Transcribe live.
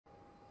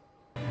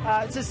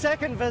It's his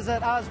second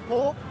visit as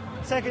Pope,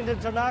 second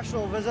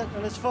international visit,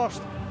 and his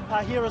first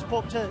here as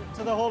Pope to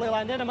the Holy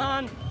Land. In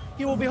Amman,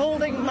 he will be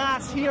holding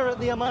Mass here at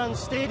the Amman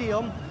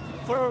Stadium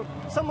for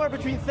somewhere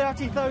between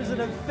 30,000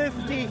 and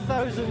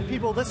 50,000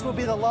 people. This will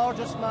be the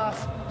largest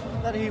Mass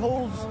that he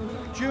holds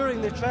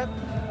during the trip.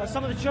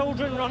 Some of the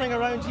children running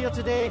around here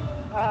today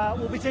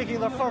will be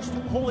taking their first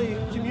Holy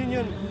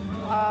Communion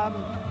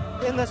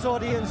in this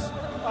audience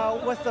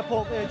with the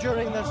Pope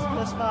during this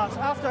Mass.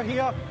 After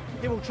here,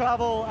 he will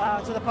travel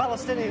to the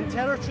Palestinian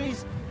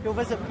territories. He'll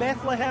visit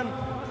Bethlehem.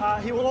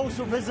 He will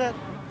also visit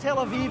Tel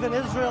Aviv in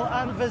Israel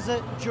and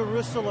visit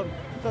Jerusalem.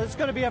 So it's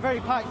going to be a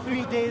very packed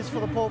 3 days for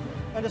the Pope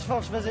and his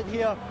first visit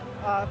here,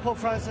 Pope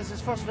Francis,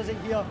 his first visit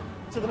here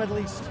to the Middle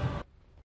East.